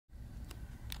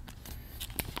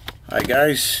Hi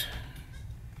guys.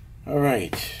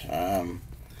 Alright,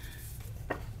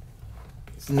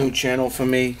 it's a new channel for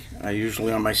me. I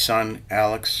usually on my son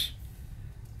Alex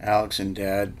and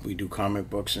Dad, we do comic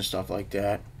books and stuff like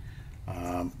that.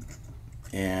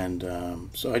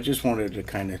 So I just wanted to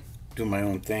kind of do my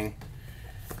own thing.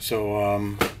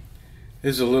 So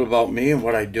this is a little about me and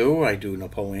what I do. I do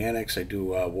Napoleonics, I do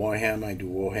Warhammer, I do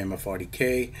Warhammer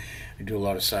 40K, I do a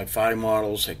lot of sci-fi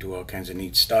models, I do all kinds of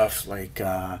neat stuff like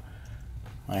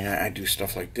I do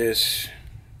stuff like this,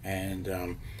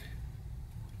 and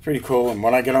pretty cool. And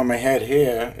what I get on my head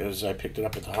here is I picked it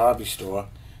up at the hobby store,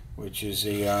 which is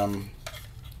it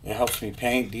helps me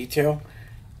paint detail.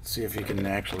 Let's see if you can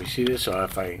actually see this, or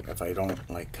if I don't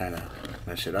like kind of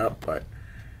mess it up, but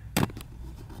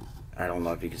I don't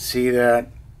know if you can see that.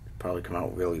 It'll probably come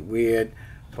out really weird,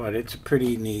 but it's a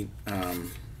pretty neat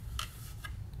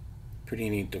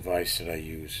device that I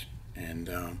use. And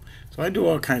so I do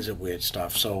all kinds of weird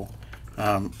stuff. So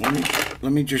let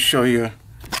me just show you.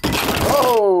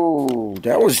 Oh,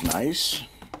 that was nice.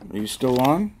 Are you still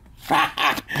on?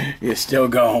 You're still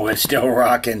going. We're still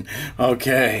rocking.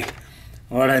 Okay.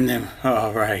 What a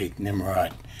all right,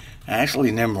 Nimrod.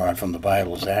 Actually, Nimrod from the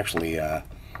Bible is actually a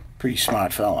pretty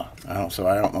smart fella. So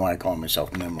I don't know why I call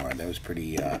myself Nimrod. That was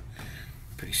pretty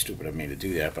stupid of me to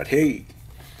do that. But hey,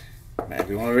 maybe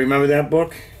you want to remember that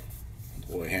book?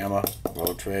 Warhammer,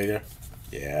 Road Trader.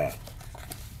 Yeah.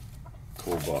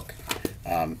 Cool book.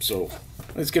 So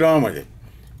let's get on with it.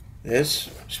 This,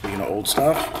 speaking of old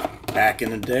stuff, back in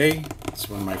the day, it's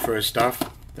one of my first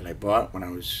stuff that I bought when I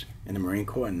was in the Marine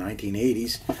Corps in the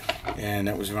 1980s. And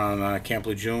that was around Camp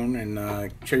Lejeune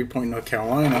in Cherry Point, North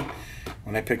Carolina,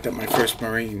 when I picked up my first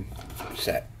Marine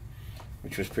set,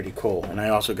 which was pretty cool. And I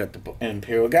also got the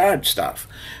Imperial Guard stuff,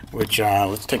 which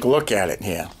let's take a look at it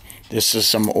here. This is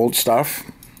some old stuff.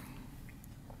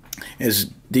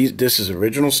 This is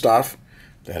original stuff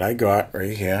that I got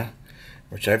right here,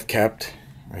 which I've kept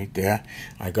right there.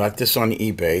 I got this on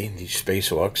eBay, these Space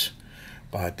Orcs,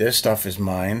 but this stuff is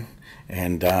mine.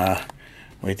 And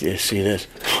wait till you see this.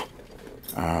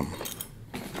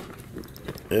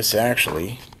 This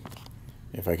actually,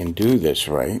 if I can do this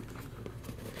right,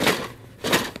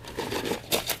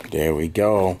 there we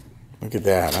go. Look at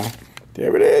that, huh?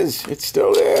 There it is. It's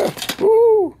still there.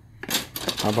 Woo!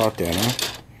 How about that,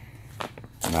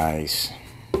 huh? Nice.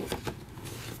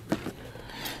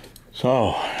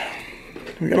 So,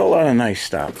 we got a lot of nice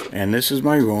stuff. And this is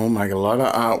my room. I got a lot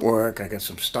of artwork. I got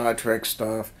some Star Trek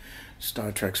stuff.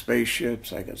 Star Trek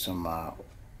spaceships. I got some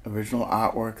original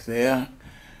artwork there.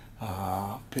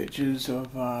 Pictures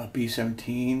of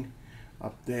B-17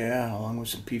 up there, along with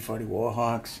some P-40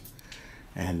 Warhawks.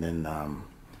 And then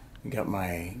I got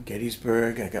my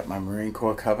Gettysburg. I got my Marine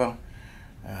Corps cover.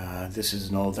 This is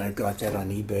an old, I got that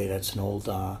on eBay. That's an old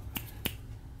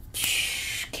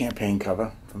campaign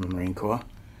cover from the Marine Corps.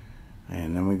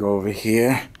 And then we go over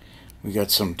here. We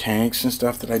got some tanks and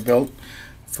stuff that I built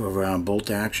for bolt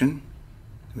action,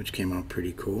 which came out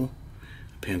pretty cool.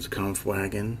 A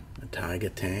Panzerkampfwagen, a Tiger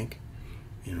tank.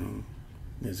 You know,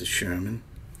 there's a Sherman.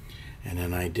 And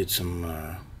then I did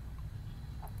some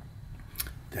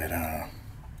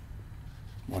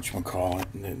whatchamacallit,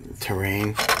 the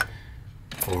terrain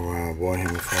for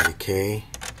Warhammer 40K.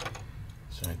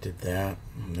 So I did that,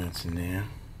 and that's in there.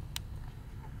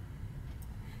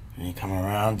 And you come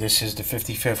around, this is the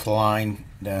 55th line,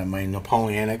 my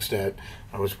Napoleonics that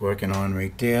I was working on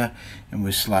right there. And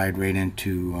we slide right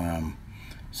into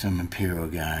some Imperial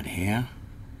Guard here.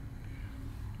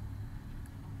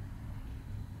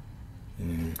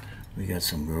 And we got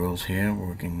some girls here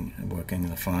working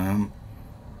the farm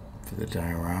for the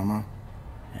diorama.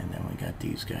 And then we got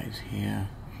these guys here.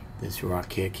 This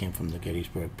rock here came from the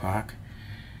Gettysburg Park.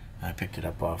 I picked it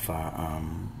up off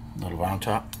Little Round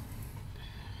Top.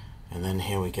 And then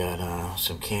here we got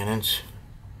some cannons,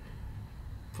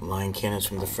 line cannons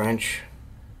from the French.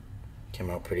 Came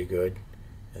out pretty good.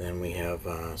 And then we have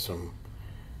some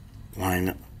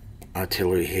line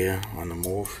artillery here on the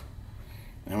move.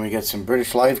 And we got some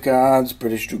British Lifeguards,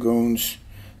 British Dragoons,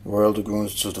 Royal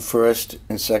Dragoons, so the 1st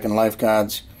and 2nd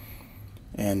Lifeguards.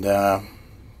 And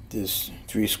there's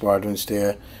 3 squadrons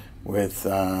there with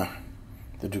the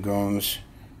Dragoons.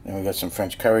 Then we got some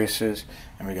French cuirasses,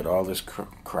 and we got all this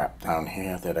crap down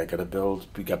here that I gotta build.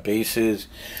 We got bases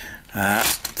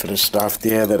for the stuff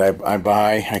there that I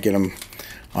buy. I get them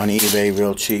on eBay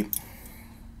real cheap.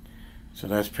 So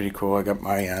that's pretty cool. I got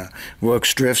my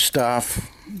Works Drift stuff,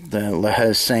 the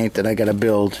La Saint that I gotta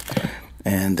build,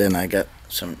 and then I got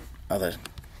some other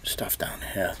stuff down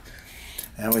here.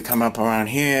 And we come up around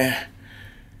here.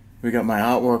 We got my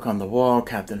artwork on the wall,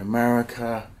 Captain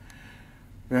America,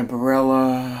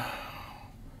 Vampirella,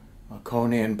 a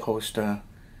Conan poster,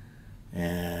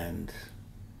 and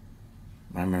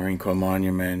my Marine Corps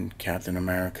Monument, Captain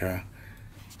America.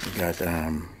 We got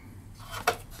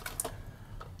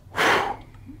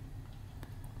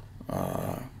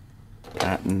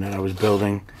patent that I was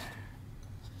building.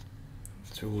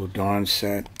 It's a little Dawn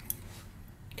set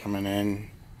coming in.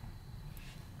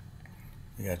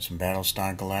 We got some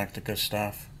Battlestar Galactica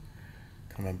stuff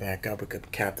coming back up. We got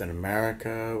Captain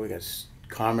America. We got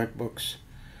comic books,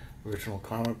 original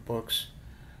comic books,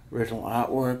 original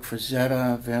artwork for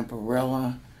Zeta,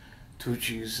 Vampirella,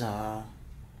 Tucci's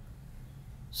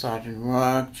Sergeant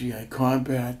Rock, GI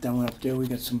Combat. Down up there we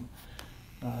got some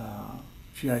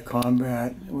GI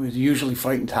Combat. We're usually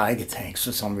fighting Tiger tanks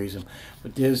for some reason.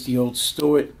 But there's the old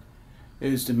Stuart,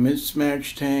 there's the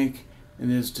mismatch tank, and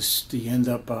there's the end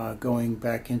up going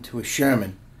back into a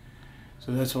Sherman.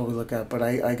 So that's what we look at. But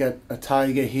I got a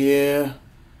Tiger here,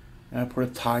 and I put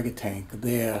a Tiger tank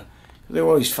there. They're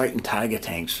always fighting Tiger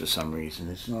tanks for some reason.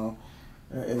 It's no,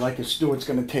 like a Stuart's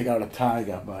going to take out a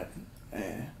Tiger, but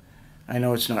I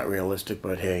know it's not realistic.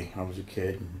 But hey, I was a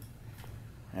kid,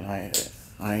 and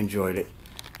I enjoyed it.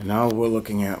 And now we're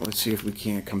looking at, let's see if we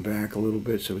can't come back a little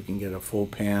bit so we can get a full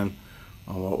pan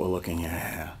on what we're looking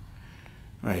at here.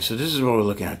 Alright, so this is what we're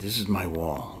looking at. This is my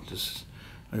wall. This is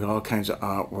like all kinds of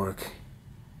artwork.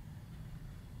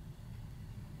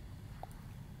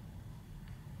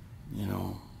 You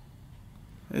know,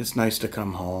 it's nice to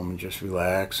come home and just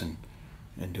relax and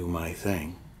do my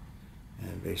thing.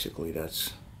 And basically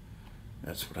that's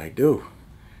what I do.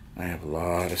 I have a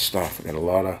lot of stuff. I got a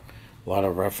lot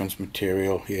of reference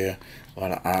material here, a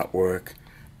lot of artwork.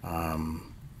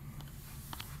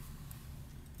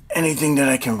 Anything that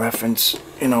I can reference,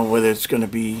 you know, whether it's going to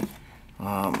be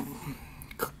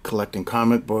collecting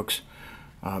comic books,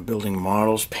 building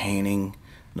models, painting,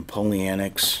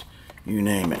 Napoleonics, you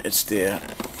name it, it's there.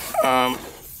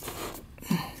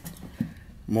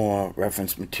 More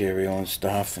reference material and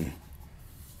stuff, and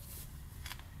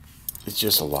it's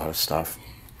just a lot of stuff.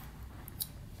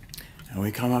 And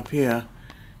we come up here,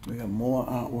 we got more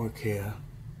artwork here,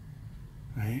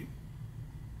 right?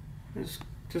 There's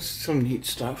just some neat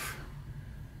stuff.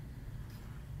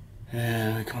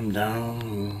 And we come down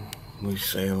and we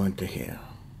sail into here.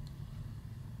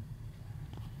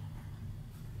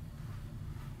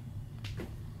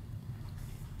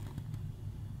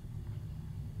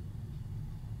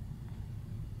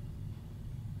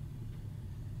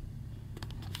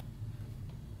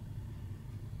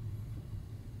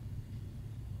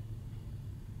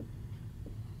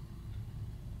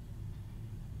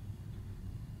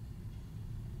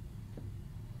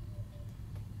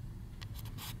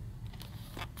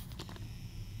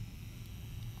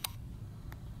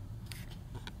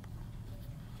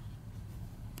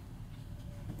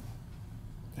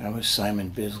 That was Simon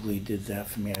Bisley did that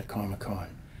for me at Comic-Con.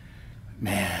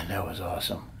 Man, that was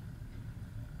awesome.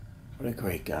 What a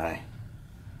great guy.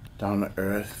 Down to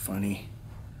earth, funny.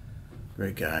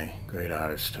 Great guy, great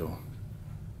artist too.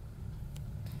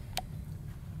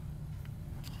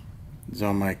 It's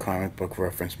on my comic book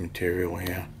reference material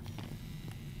here.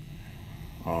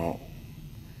 All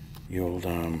the old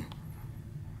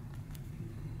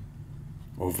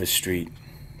Overstreet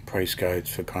price guides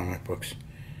for comic books.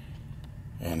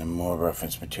 And then more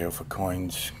reference material for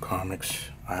coins, comics,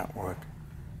 artwork,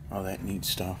 all that neat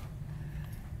stuff.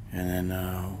 And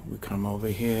then we come over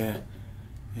here,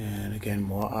 and again,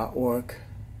 more artwork.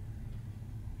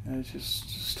 And it's just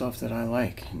stuff that I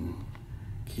like, and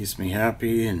keeps me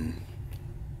happy and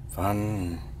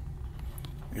fun.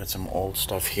 We got some old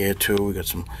stuff here too. We got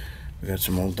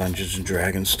some old Dungeons and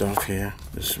Dragons stuff here.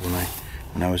 This is when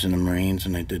I was in the Marines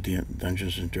and I did the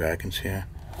Dungeons and Dragons here.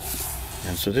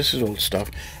 And so this is old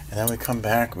stuff, and then we come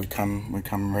back. We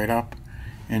come right up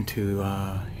into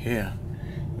here.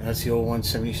 That's the old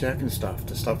 172nd stuff.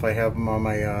 The stuff I have on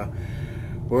my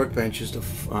workbench is the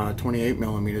 28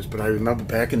 millimeters. But I remember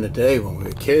back in the day when we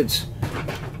were kids,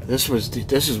 this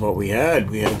is what we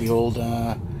had. We had the old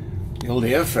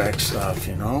Airfax stuff.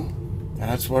 You know,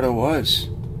 that's what it was.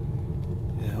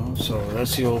 You know, so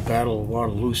that's the old Battle of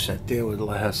Waterloo set there with the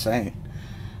Last Saint.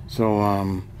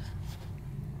 So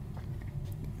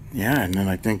yeah, and then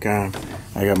I think I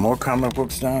got more comic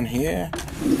books down here,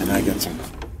 and I got some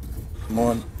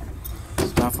more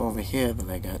stuff over here that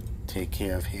I got to take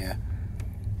care of here.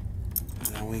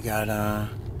 And then we got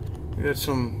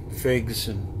some figs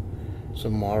and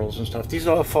some models and stuff. These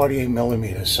are all 48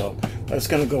 millimeters, so that's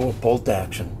gonna go with bolt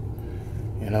action,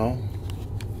 you know.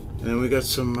 And then we got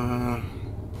some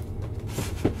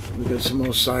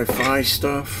more sci-fi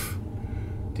stuff.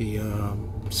 The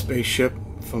spaceship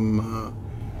from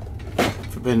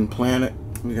Forbidden Planet.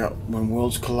 We got When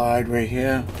Worlds Collide right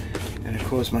here, and of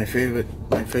course my favorite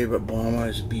bomber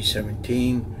is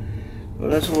B-17. Well,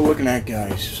 that's what we're looking at,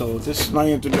 guys. So this is my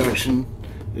introduction.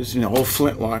 This is, you know, old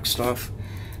flintlock stuff.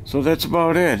 So that's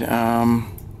about it.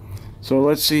 So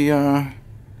let's see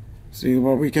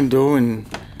what we can do and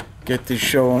get this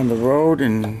show on the road,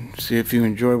 and see if you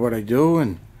enjoy what I do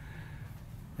and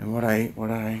what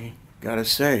I gotta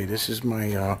say. This is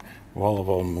my wall of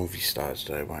old movie stars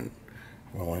that I went.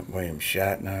 William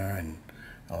Shatner and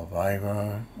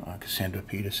Elvira, Cassandra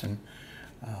Peterson,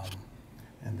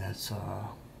 and that's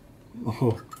oh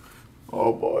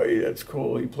boy, that's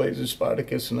cool. He plays in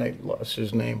Spartacus, and I lost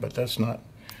his name, but that's not.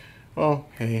 Well,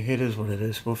 hey, it is what it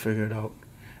is. We'll figure it out.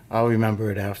 I'll remember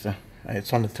it after.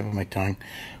 It's on the tip of my tongue.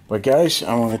 But guys,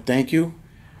 I want to thank you,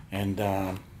 and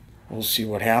we'll see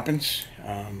what happens.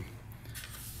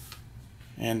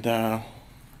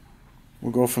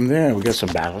 We'll go from there. We got some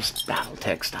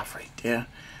Battletech stuff right there,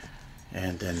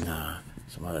 and then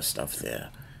some other stuff there.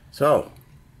 So,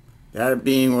 that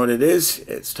being what it is,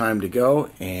 it's time to go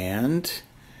and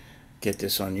get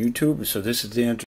this on YouTube. So this is the